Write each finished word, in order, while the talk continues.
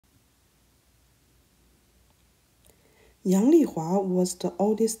Yang Lihua was the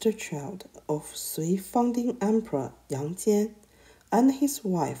oldest child of Sui founding emperor Yang Jian and his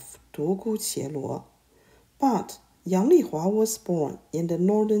wife Dugu Qieluo. But Yang Lihua was born in the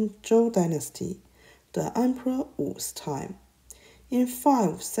northern Zhou dynasty, the Emperor Wu's time. In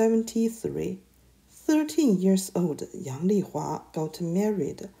 573, 13 years old Yang Lihua got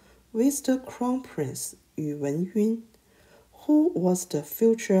married with the crown prince Yu Wenyun, who was the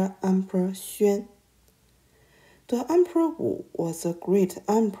future Emperor Xuan. The Emperor Wu was a great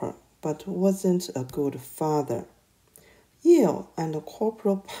emperor, but wasn't a good father. Ill and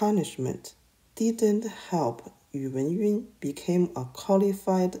corporal punishment didn't help Yu Wenyun become a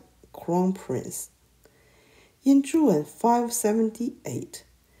qualified crown prince. In June 578,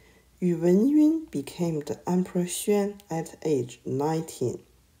 Yu Wenyun became the Emperor Xuan at age 19.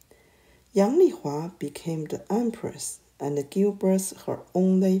 Yang Lihua became the empress and gave birth her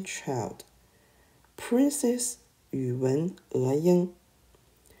only child, Princess Yu Wen Eying.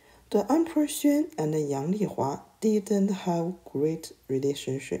 The Emperor Xuan and Yang Lihua didn't have great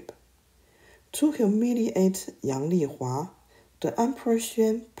relationship. To humiliate Yang Lihua, the Emperor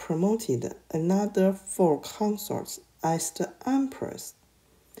Xuan promoted another 4 consorts as the empress.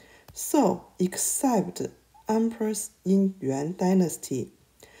 So, except emperors in Yuan dynasty,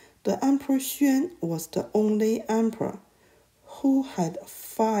 the Emperor Xuan was the only emperor who had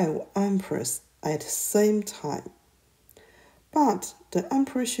 5 emperors at the same time. But the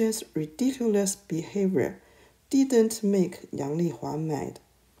Emperor Xuan's ridiculous behavior didn't make Yang Lihua mad.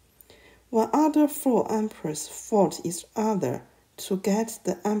 When other 4 emperors fought each other to get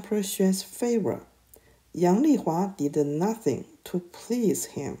the Emperor Xuan's favor, Yang Lihua did nothing to please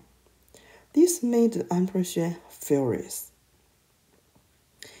him. This made the Emperor Xuan furious.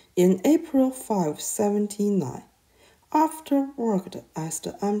 In April 579, after worked as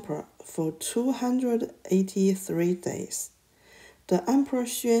the emperor for 283 days, the Emperor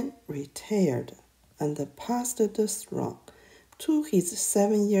Xuan retired and passed the throne to his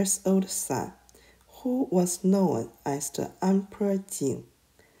 7-year-old son, who was known as the Emperor Jing.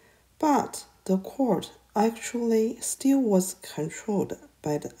 But the court actually still was controlled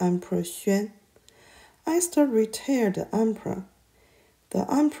by the Emperor Xuan. As the retired emperor, the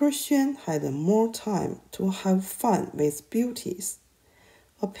Emperor Xuan had more time to have fun with beauties.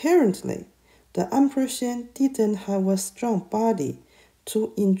 Apparently, the Emperor Xuan didn't have a strong body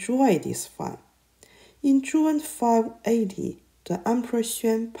to enjoy this fun. In June 580, the Emperor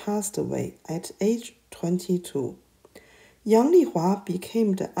Xuan passed away at age 22. Yang Lihua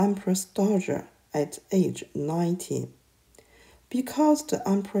became the emperor's daughter at age 19. Because the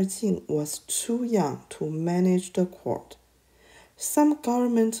Emperor Jing was too young to manage the court, some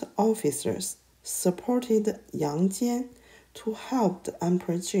government officers supported Yang Jian to help the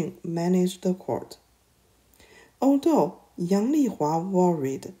Emperor Jing manage the court. Although Yang Lihua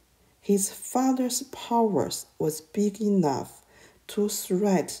worried his father's powers was big enough to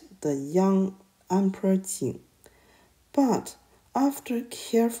threaten the young Emperor Jing, but after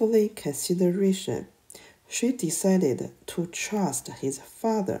carefully consideration, she decided to trust his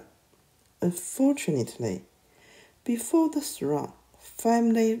father. Unfortunately, before the throne,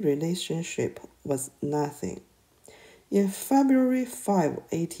 family relationship was nothing. In February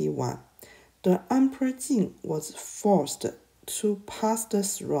 581, the Emperor Jing was forced to pass the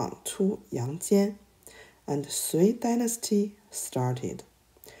throne to Yang Jian, and Sui dynasty started.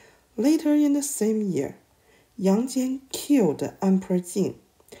 Later in the same year, Yang Jian killed the Emperor Jing,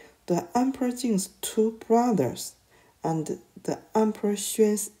 the Emperor Jing's 2 brothers, and the Emperor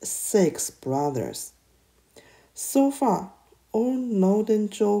Xuan's 6 brothers. So far, all northern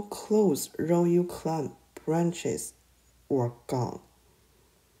Zhou close royal clan branches were gone.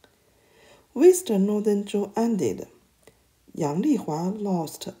 With the northern Zhou ended, Yang Lihua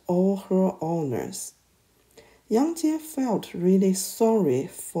lost all her honors. Yang Jian felt really sorry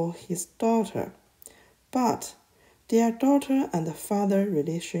for his daughter, but their daughter and father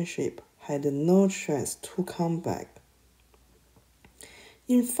relationship had no chance to come back.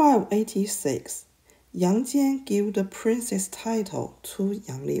 In 586, Yang Jian gave the princess title to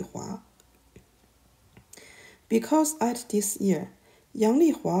Yang Lihua. Because at this year, Yang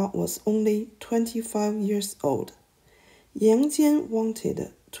Lihua was only 25 years old, Yang Jian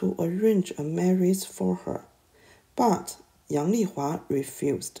wanted to arrange a marriage for her, but Yang Lihua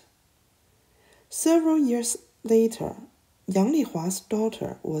refused. Several years later, Yang Lihua's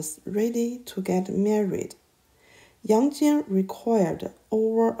daughter was ready to get married. Yang Jian required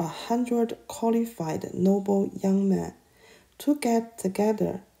over 100 qualified noble young men to get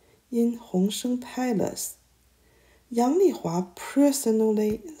together in Hongsheng Palace. Yang Lihua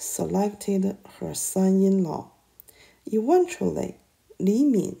personally selected her son-in-law, Eventually, Li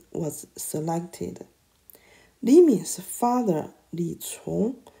Min was selected. Li Min's father, Li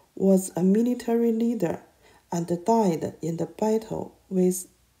Cong, was a military leader and died in the battle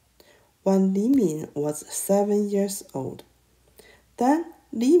when Li Min was 7 years old. Then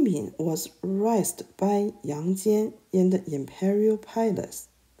Li Min was raised by Yang Jian in the imperial palace.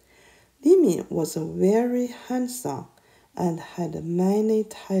 Li Min was very handsome and had many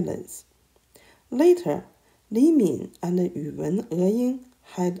talents. Later, Li Min and Yuwen Eying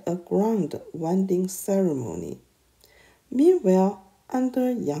had a grand wedding ceremony. Meanwhile,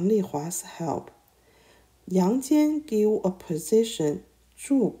 under Yang Lihua's help, Yang Jian gave a position,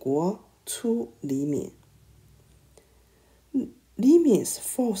 柱国, to Li Min. Li Min's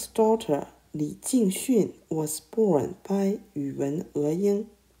fourth daughter, Li Jingxun, was born by Yuwen Eying.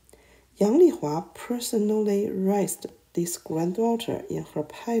 Yang Lihua personally raised this granddaughter in her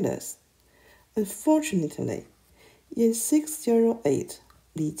palace. Unfortunately, in 608,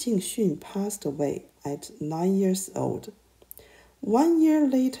 Li Jingxun passed away at 9 years old. 1 year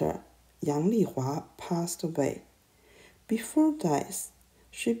later, Yang Lihua passed away. Before death,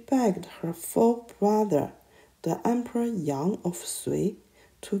 she begged her full brother, the Emperor Yang of Sui,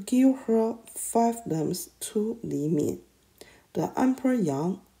 to give her fiefdoms to Li Min. The Emperor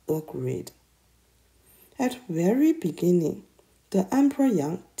Yang agreed. At the very beginning, the Emperor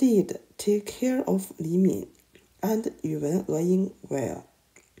Yang did take care of Li Min and Yuwen Eying well.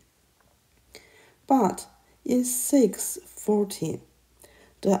 But in 614,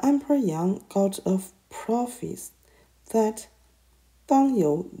 the Emperor Yang got a prophecy that 当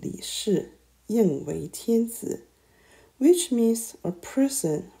有李氏应为天子, which means a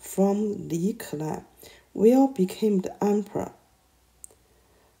person from Li clan will become the emperor.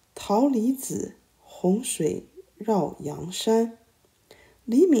 桃李子，洪水绕阳山.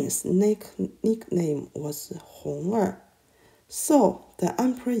 Li Min's nickname was Hong Er. So the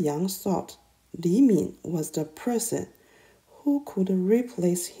Emperor Yang thought Li Min was the person who could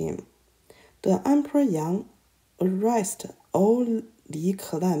replace him. The Emperor Yang arrested all Li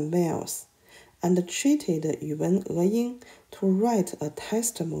clan males and treated Yuwen Eying to write a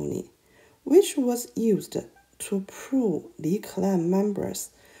testimony, which was used to prove Li clan members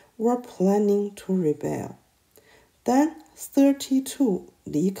were planning to rebel. Then 32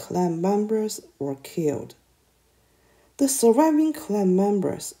 Li clan members were killed. The surviving clan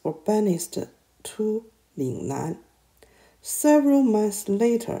members were banished to Lingnan. Several months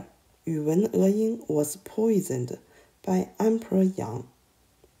later, Yuwen Eying was poisoned by Emperor Yang.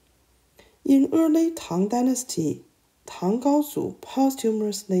 In early Tang Dynasty, Tang Gaozu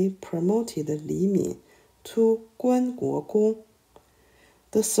posthumously promoted Li Min to Guanguo Gong.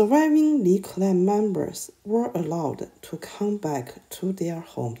 The surviving Li clan members were allowed to come back to their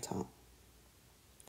hometown.